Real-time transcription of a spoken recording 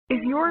Is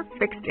your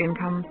fixed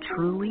income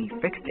truly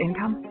fixed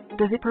income?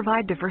 Does it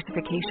provide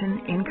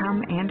diversification,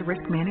 income, and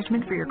risk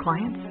management for your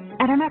clients?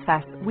 At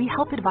MFS, we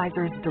help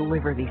advisors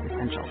deliver these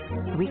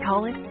essentials. We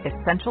call it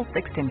Essential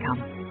Fixed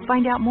Income.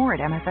 Find out more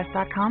at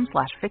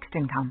mfs.com/fixed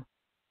income.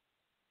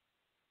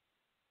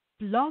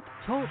 Blog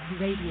Talk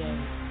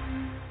Radio.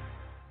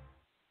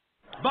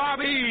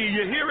 Bobby,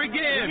 you're here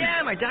again.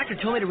 Yeah, my doctor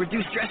told me to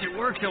reduce stress at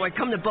work, so I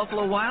come to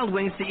Buffalo Wild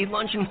Wings to eat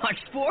lunch and watch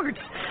sports.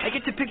 I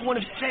get to pick one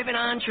of 7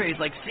 entrees,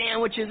 like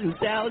sandwiches and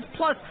salads,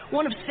 plus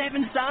one of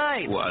 7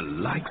 sides. Well, I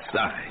like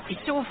sides.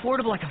 It's so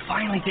affordable I can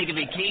finally take a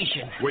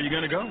vacation. Where you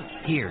going to go?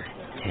 Here,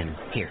 Tim,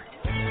 here.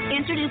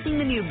 Introducing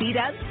the new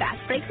Beat-Up Fast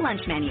Break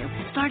Lunch Menu,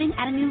 starting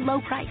at a new low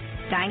price.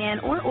 Dine in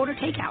or order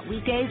takeout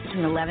weekdays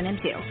between 11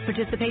 and 2.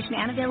 Participation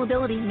and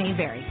availability may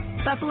vary.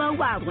 Buffalo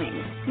Wild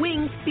Wings.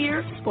 Wings,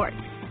 beer, sports.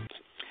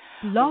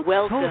 Blog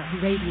Welcome.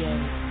 Talk Radio.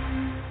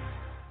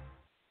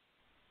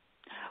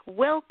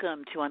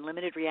 Welcome to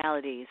Unlimited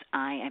Realities.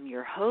 I am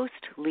your host,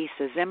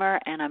 Lisa Zimmer,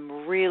 and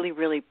I'm really,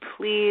 really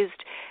pleased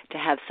to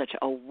have such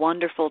a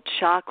wonderful,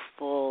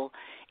 chock-full,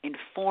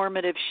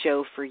 informative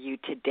show for you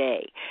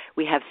today.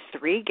 We have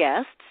 3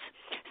 guests,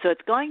 so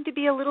it's going to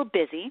be a little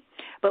busy,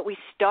 but we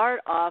start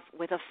off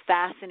with a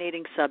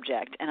fascinating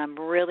subject, and I'm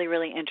really,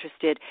 really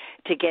interested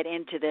to get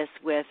into this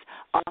with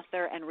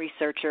author and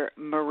researcher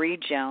Marie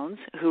Jones,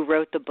 who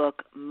wrote the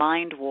book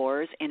Mind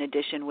Wars in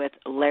addition with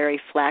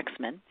Larry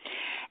Flaxman.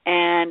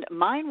 And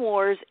Mind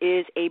Wars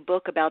is a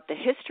book about the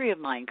history of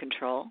mind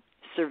control,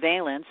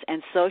 surveillance,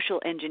 and social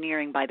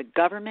engineering by the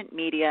government,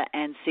 media,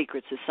 and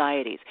secret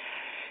societies.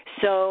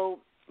 So,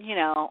 you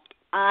know,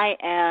 I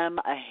am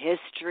a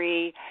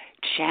history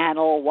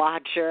channel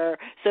watcher,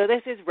 so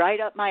this is right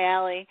up my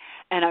alley,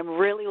 and I'm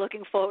really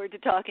looking forward to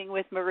talking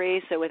with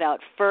Marie. So without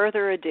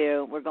further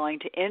ado, we're going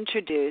to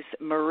introduce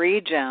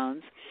Marie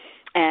Jones,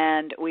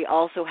 and we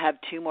also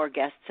have 2 more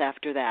guests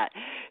after that.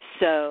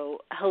 So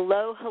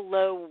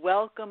hello,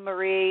 welcome,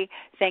 Marie.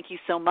 Thank you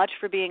so much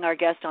for being our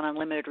guest on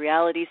Unlimited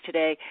Realities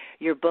today.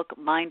 Your book,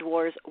 Mind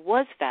Wars,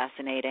 was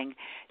fascinating.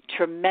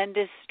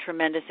 Tremendous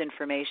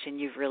information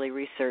you've really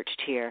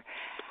researched here.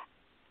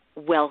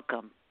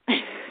 Welcome.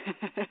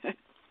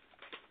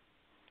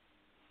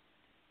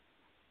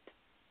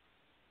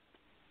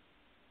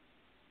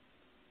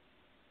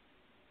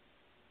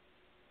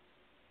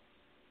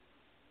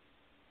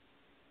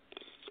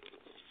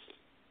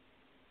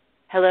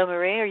 Hello,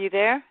 Marie. Are you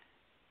there?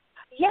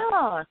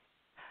 Yeah.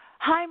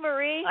 Hi,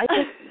 Marie.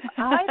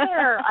 Hi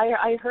there.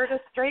 I heard a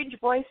strange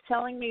voice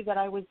telling me that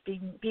I was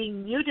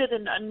being muted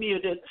and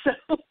unmuted.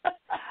 So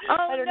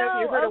I don't know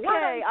if you heard a word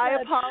I said. I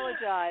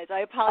apologize. Oh,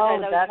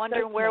 I was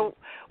wondering okay.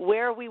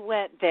 where we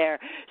went there.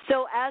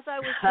 So as I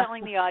was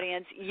telling the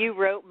audience, you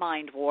wrote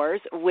Mind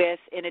Wars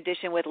in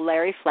addition with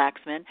Larry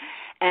Flaxman,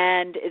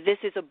 and this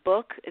is a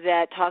book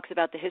that talks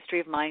about the history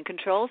of mind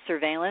control,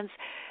 surveillance,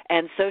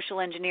 and social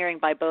engineering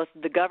by both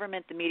the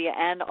government, the media,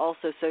 and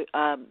also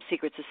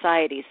secret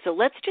societies. So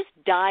let's just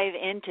dive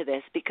into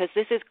this because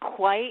this is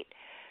quite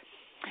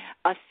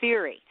a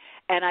theory.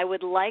 And I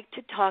would like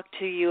to talk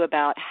to you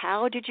about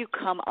how did you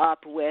come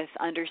up with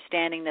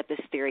understanding that this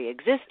theory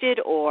existed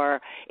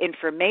or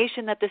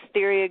information that this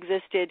theory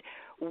existed?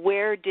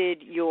 Where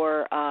did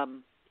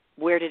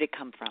it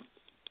come from?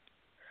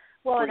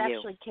 Well, it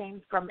actually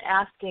came from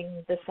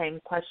asking the same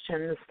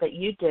questions that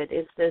you did.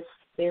 Is this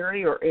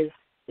theory or is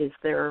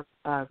there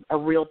a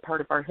real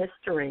part of our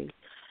history?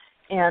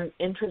 And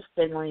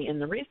interestingly, in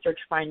the research,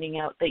 finding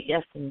out that,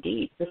 yes,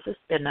 indeed, this has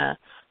been a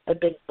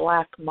big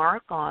black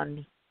mark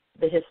on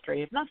the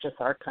history of not just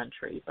our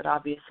country, but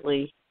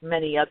obviously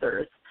many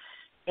others.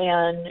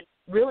 And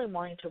really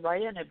wanting to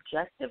write an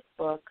objective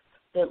book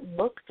that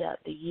looked at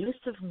the use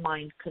of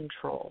mind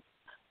control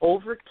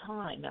over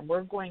time. And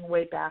we're going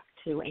way back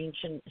to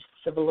ancient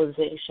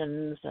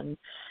civilizations and,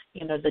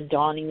 you know, the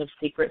dawning of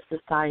secret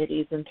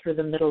societies and through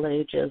the Middle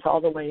Ages,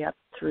 all the way up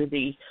through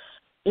the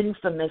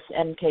infamous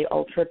MK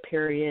Ultra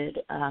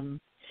period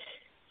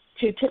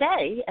to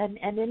today and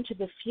into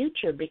the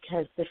future,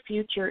 because the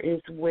future is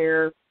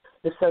where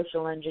the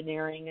social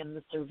engineering and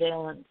the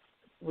surveillance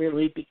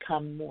really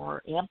become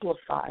more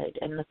amplified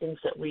and the things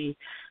that we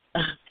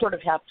sort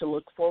of have to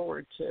look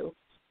forward to.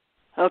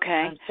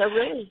 Okay. So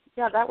really,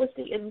 yeah, that was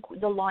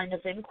the line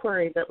of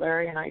inquiry that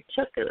Larry and I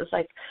took. It was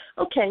like,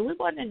 okay, we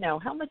want to know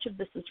how much of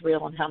this is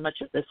real and how much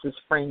of this is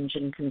fringe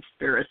and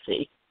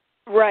conspiracy.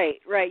 Right.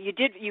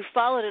 You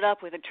followed it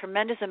up with a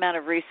tremendous amount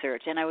of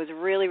research, and I was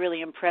really, really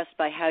impressed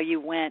by how you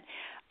went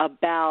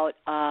about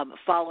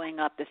following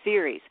up the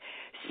theories.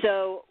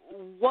 So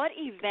what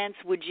events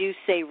would you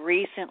say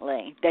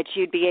recently that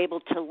you'd be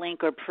able to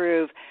link or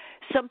prove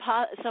some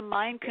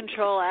mind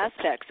control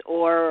aspects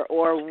or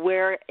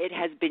where it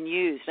has been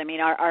used? I mean,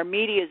 our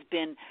media has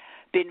been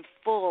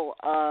full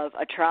of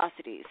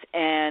atrocities,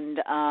 and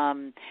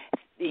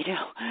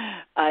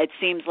it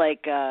seems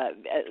like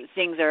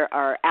things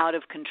are out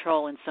of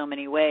control in so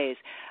many ways.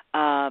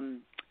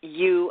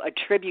 You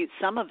attribute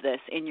some of this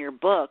in your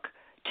book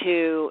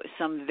to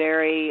some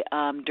very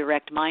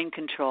direct mind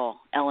control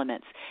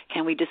elements.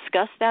 Can we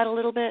discuss that a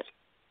little bit?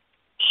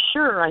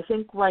 Sure. I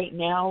think right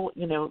now,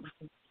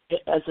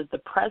 as of the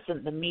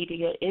present, the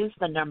media is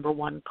the number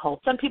one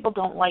cult. Some people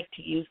don't like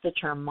to use the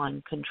term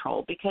mind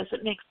control because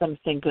it makes them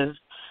think of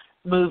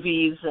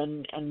movies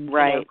and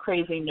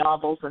crazy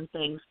novels and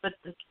things. But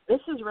this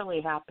is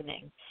really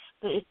happening.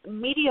 It's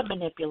media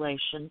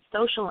manipulation,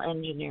 social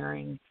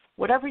engineering,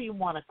 whatever you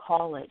want to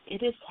call it,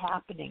 it is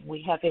happening.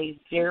 We have a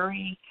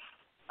very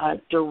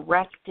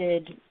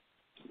directed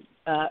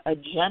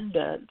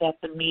agenda that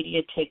the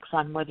media takes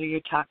on, whether you're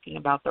talking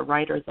about the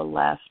right or the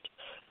left,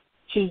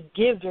 to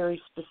give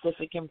very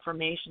specific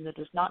information that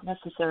is not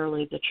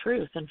necessarily the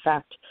truth. In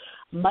fact,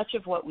 much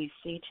of what we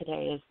see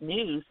today as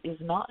news is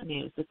not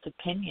news. It's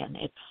opinion.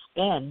 It's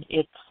spin.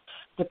 It's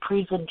the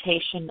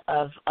presentation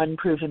of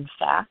unproven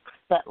facts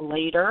that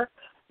later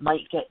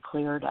might get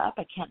cleared up.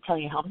 I can't tell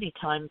you how many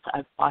times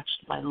I've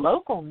watched my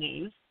local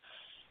news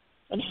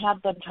and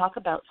had them talk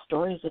about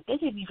stories that they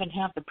didn't even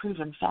have the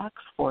proven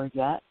facts for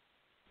yet.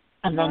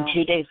 And then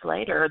 2 days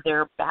later,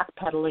 they're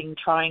backpedaling,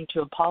 trying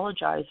to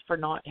apologize for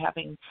not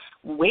having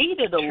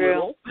waited a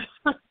little.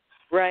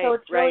 Right, so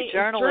it's right. Really,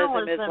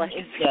 journalism is like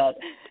dead.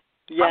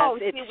 Yes,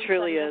 it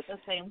truly is. At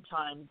the same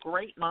time,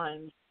 great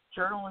minds,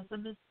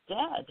 journalism is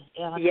dead.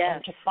 And, yes,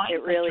 and to find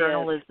it really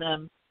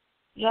journalism,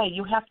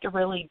 you have to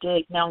really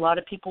dig. Now, a lot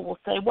of people will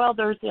say, well,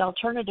 there's the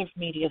alternative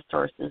media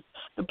sources.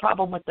 The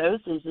problem with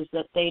those is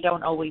that they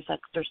don't always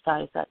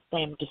exercise that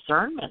same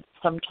discernment.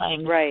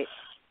 Sometimes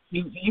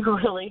you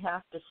really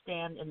have to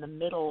stand in the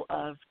middle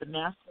of the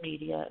mass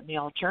media and the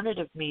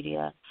alternative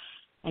media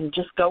and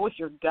just go with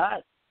your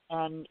gut.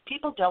 And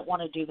people don't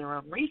want to do their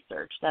own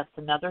research. That's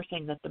another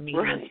thing that the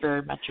media is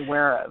very much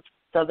aware of.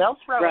 So they'll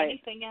throw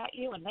anything at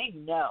you, and they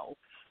know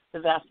the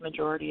vast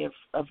majority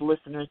of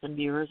listeners and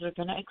viewers are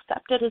going to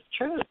accept it as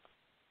truth.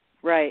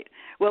 Right.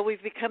 Well,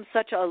 we've become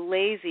such a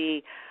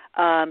lazy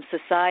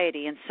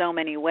society in so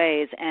many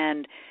ways,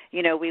 and,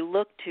 we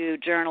look to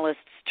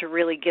journalists to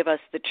really give us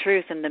the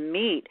truth and the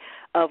meat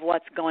of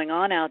what's going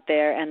on out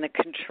there, and the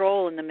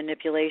control and the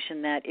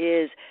manipulation that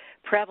is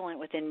prevalent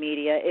within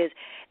media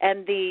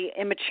and the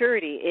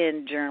immaturity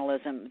in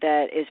journalism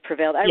that is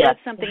prevalent. I read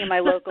something in my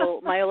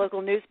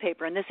local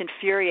newspaper, and this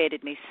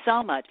infuriated me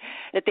so much,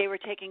 that they were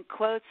taking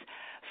quotes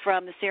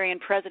from the Syrian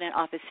president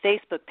off his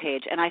Facebook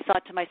page, and I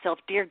thought to myself,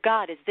 dear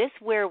God, is this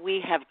where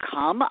we have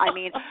come? I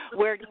mean,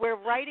 we're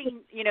writing,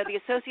 the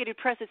Associated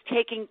Press is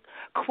taking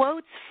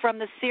quotes from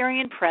the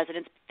Syrian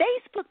president's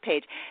Facebook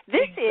page.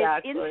 This is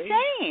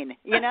insane,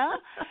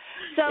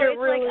 So it's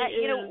really like,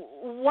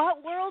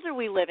 what world are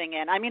we living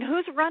in? I mean,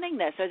 who's running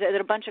this? Is it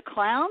a bunch of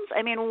clowns?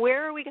 I mean,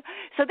 where are we?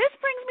 So this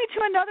brings me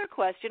to another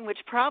question, which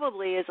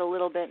probably is a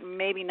little bit,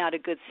 maybe not a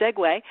good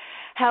segue.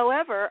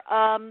 However,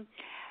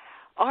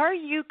 are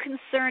you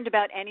concerned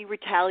about any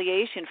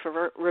retaliation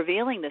for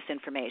revealing this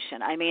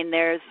information? I mean,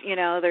 there's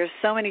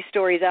so many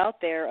stories out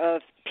there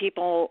of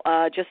people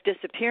just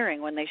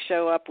disappearing when they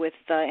show up with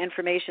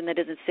information that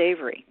isn't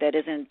savory, that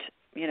isn't,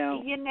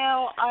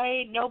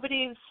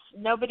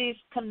 Nobody's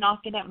come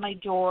knocking at my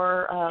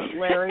door.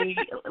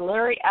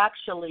 Larry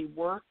actually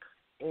works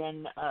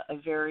in a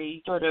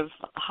very sort of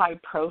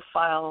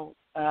high-profile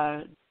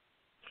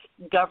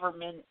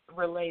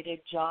government-related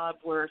job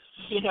where,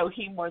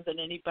 he more than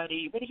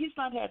anybody, but he's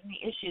not had any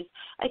issues.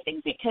 I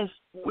think because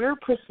we're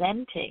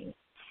presenting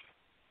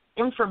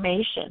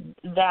information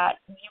that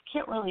you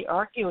can't really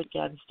argue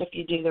against if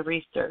you do the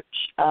research.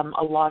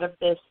 A lot of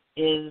this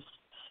is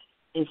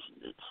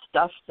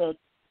stuff that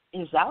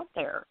is out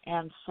there,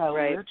 and so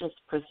we're just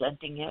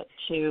presenting it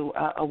to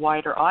a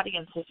wider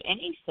audience. If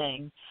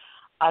anything,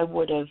 I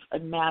would have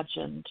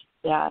imagined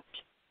that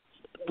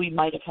we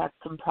might have had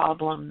some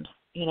problems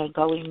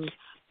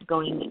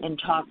going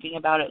and talking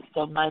about it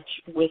so much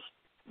with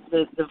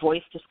the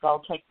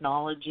voice-to-skull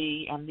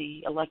technology and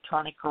the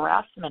electronic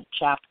harassment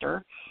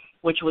chapter,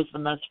 which was the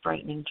most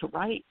frightening to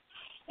write.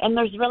 And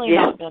there's really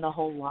not been a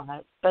whole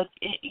lot. But,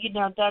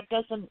 that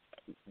doesn't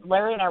 –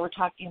 Larry and I were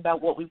talking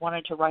about what we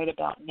wanted to write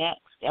about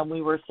next, and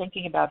we were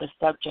thinking about a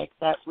subject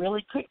that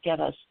really could get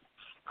us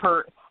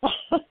hurt.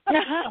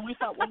 And we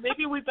thought, well,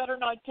 maybe we better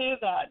not do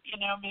that.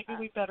 Maybe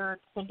we better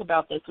think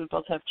about this. We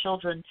both have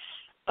children.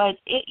 But,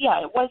 it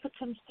was a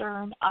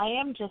concern. I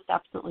am just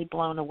absolutely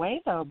blown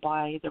away, though,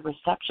 by the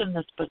reception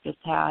this book has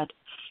had,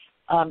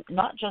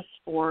 not just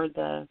for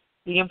the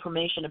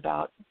information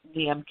about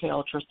the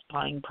MKUltra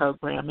spying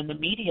program in the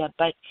media,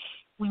 but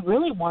we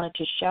really wanted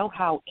to show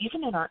how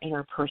even in our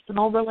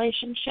interpersonal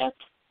relationships,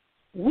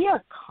 we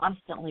are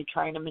constantly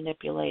trying to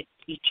manipulate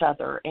each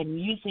other and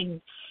using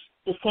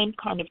the same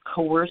kind of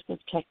coercive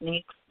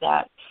techniques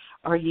that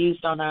are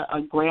used on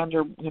a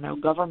grander,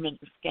 government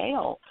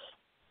scale.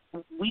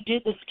 We do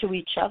this to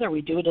each other.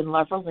 We do it in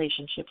love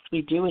relationships.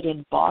 We do it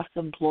in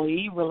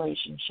boss-employee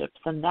relationships,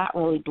 and that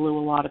really blew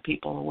a lot of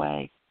people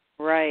away.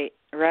 Right.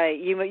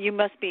 You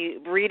must be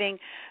reading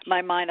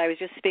my mind. I was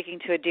just speaking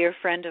to a dear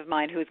friend of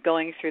mine who's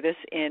going through this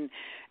in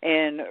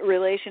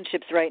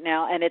relationships right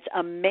now, and it's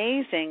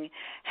amazing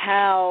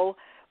how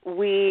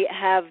we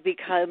have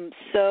become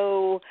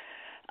so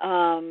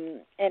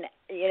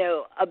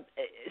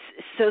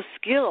so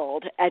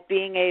skilled at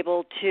being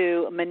able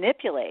to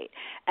manipulate.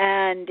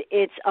 And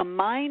it's a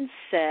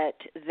mindset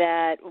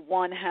that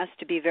one has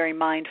to be very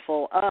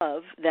mindful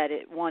of, that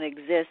one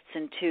exists,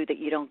 and two, that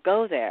you don't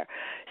go there.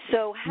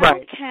 So how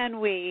can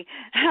we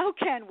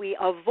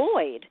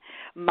avoid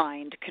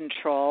mind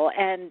control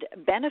and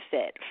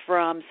benefit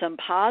from some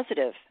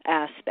positive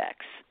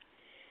aspects?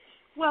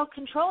 Well,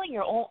 controlling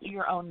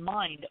your own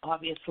mind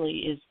obviously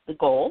is the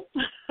goal.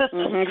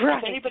 Mm-hmm, right.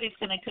 If anybody's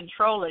going to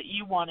control it,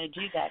 you want to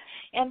do that.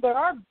 And there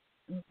are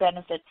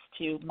benefits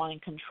to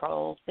mind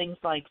control, things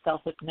like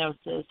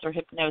self-hypnosis or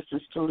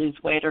hypnosis to lose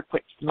weight or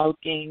quit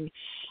smoking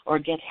or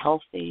get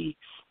healthy,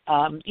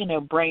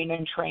 brain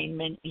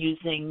entrainment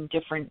using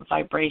different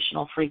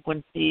vibrational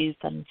frequencies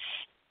and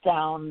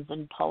sounds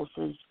and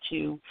pulses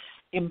to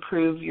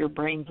improve your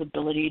brain's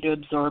ability to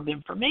absorb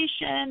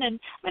information. And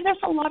I mean, there's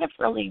a lot of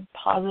really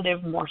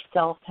positive, more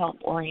self-help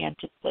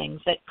oriented things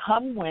that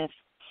come with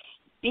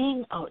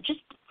being,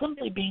 just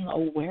simply being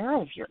aware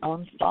of your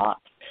own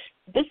thoughts.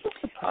 This is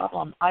the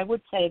problem. I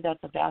would say that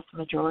the vast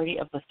majority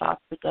of the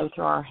thoughts that go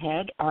through our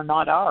head are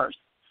not ours.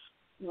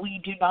 We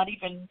do not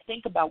even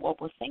think about what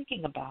we're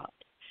thinking about.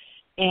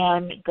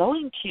 And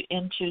going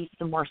into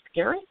some more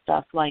scary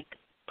stuff like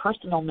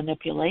personal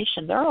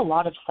manipulation, there are a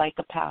lot of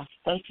psychopaths,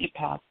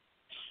 sociopaths,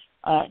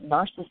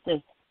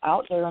 narcissists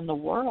out there in the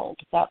world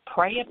that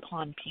prey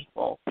upon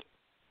people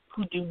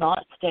who do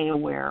not stay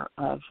aware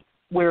of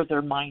where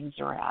their minds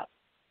are at.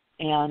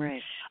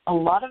 And a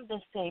lot of the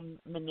same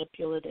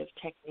manipulative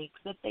techniques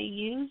that they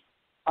use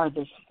are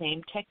the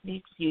same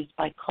techniques used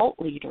by cult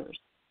leaders.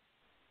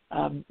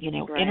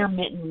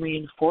 Intermittent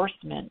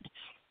reinforcement,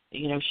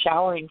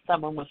 showering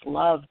someone with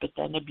love but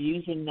then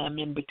abusing them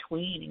in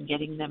between and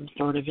getting them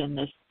sort of in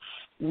this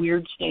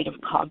weird state of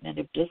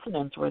cognitive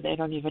dissonance where they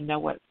don't even know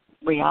what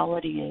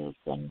reality is,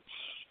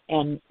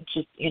 and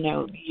just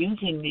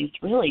using these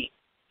really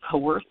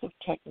coercive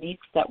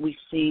techniques that we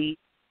see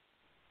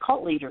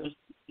cult leaders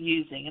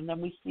using, and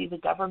then we see the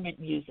government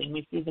using,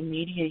 we see the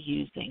media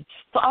using.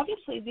 So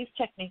obviously these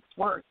techniques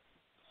work,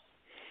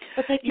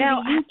 but they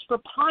can be used for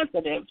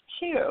positive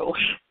too.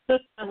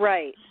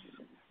 Right.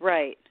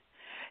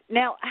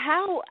 Now,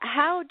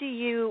 how do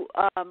you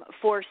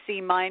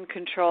foresee mind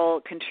control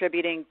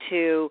contributing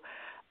to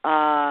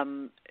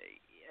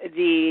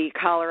the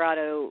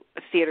Colorado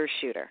theater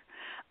shooter?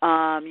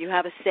 You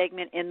have a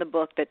segment in the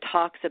book that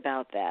talks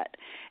about that.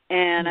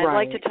 And I'd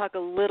like to talk a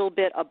little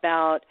bit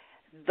about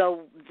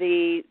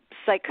the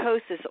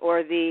psychosis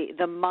or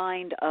the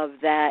mind of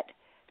that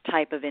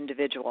type of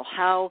individual.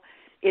 How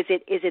is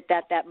it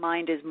that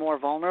mind is more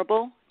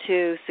vulnerable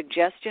to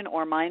suggestion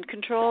or mind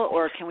control,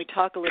 or can we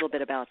talk a little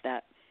bit about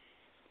that?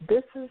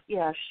 This is,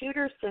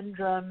 shooter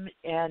syndrome,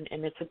 and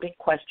it's a big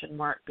question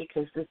mark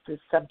because this is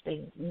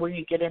something where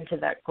you get into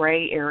that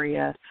gray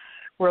area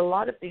where a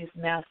lot of these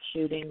mass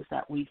shootings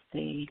that we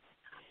see,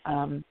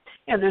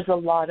 there's a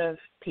lot of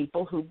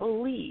people who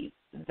believe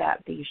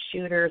that these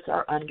shooters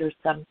are under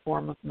some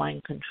form of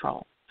mind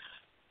control.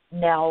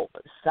 Now,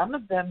 some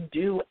of them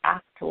do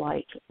act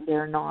like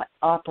they're not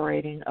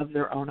operating of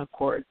their own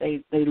accord.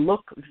 They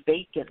look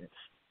vacant.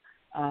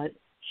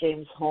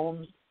 James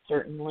Holmes,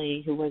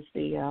 certainly, who was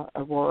the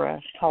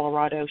Aurora,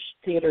 Colorado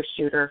theater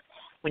shooter,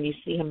 when you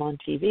see him on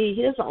TV,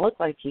 he doesn't look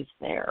like he's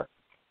there.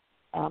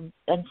 And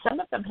some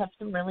of them have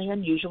some really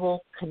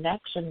unusual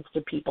connections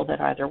to people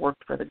that either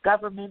worked for the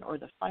government or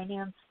the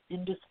finance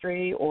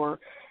industry, or,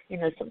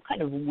 some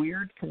kind of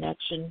weird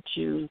connection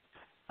to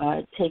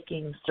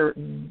taking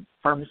certain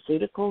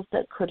pharmaceuticals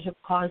that could have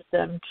caused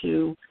them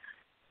to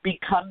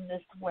become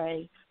this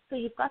way. So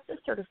you've got this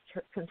sort of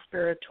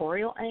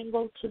conspiratorial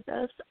angle to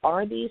this.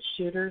 Are these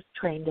shooters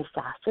trained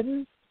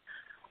assassins?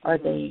 Are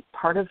they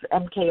part of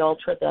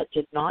MKUltra that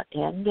did not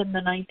end in the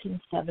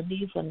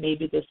 1970s, and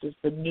maybe this is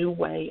the new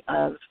way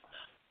of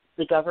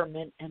the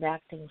government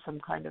enacting some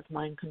kind of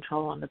mind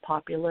control on the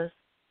populace?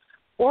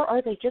 Or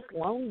are they just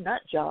lone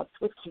nut jobs,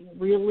 which is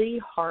really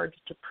hard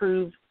to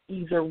prove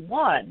either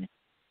one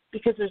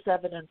because there's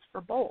evidence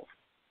for both?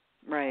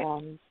 Right.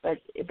 But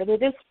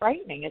it is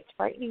frightening. It's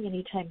frightening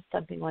anytime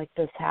something like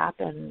this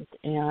happens,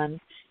 and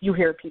you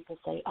hear people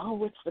say,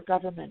 "Oh, it's the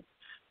government.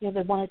 They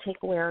want to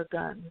take away our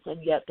guns."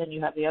 And yet then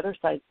you have the other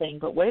side saying,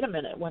 "But wait a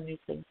minute, when these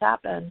things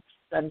happen,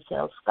 gun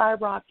sales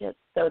skyrocket."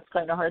 So it's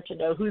kind of hard to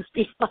know who's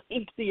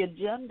behind the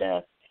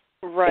agenda.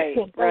 Right.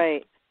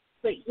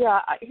 But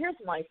here's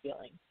my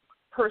feeling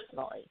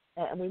personally,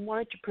 and we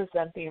wanted to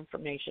present the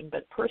information,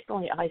 but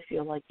personally I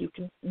feel like you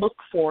can look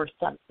for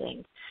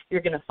something.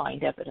 You're going to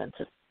find evidence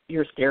of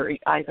your theory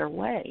either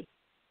way.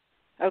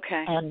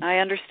 Okay, and I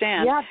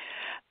understand. Yeah.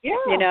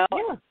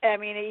 I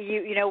mean,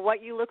 you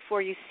what you look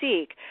for, you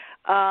seek.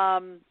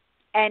 And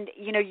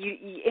you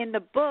in the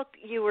book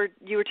you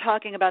were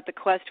talking about the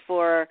quest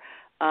for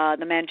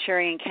the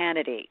Manchurian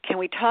Candidate. Can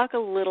we talk a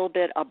little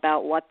bit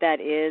about what that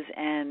is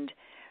and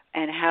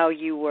how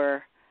you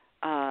were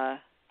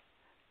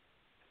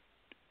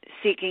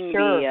seeking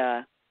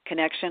the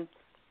connection?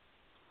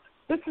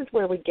 this is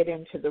where we get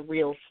into the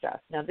real stuff.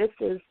 Now, this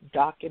is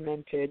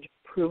documented,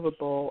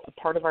 provable, a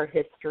part of our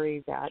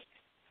history that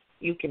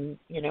you can,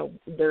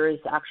 there is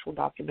actual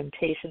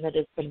documentation that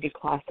has been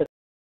declassified.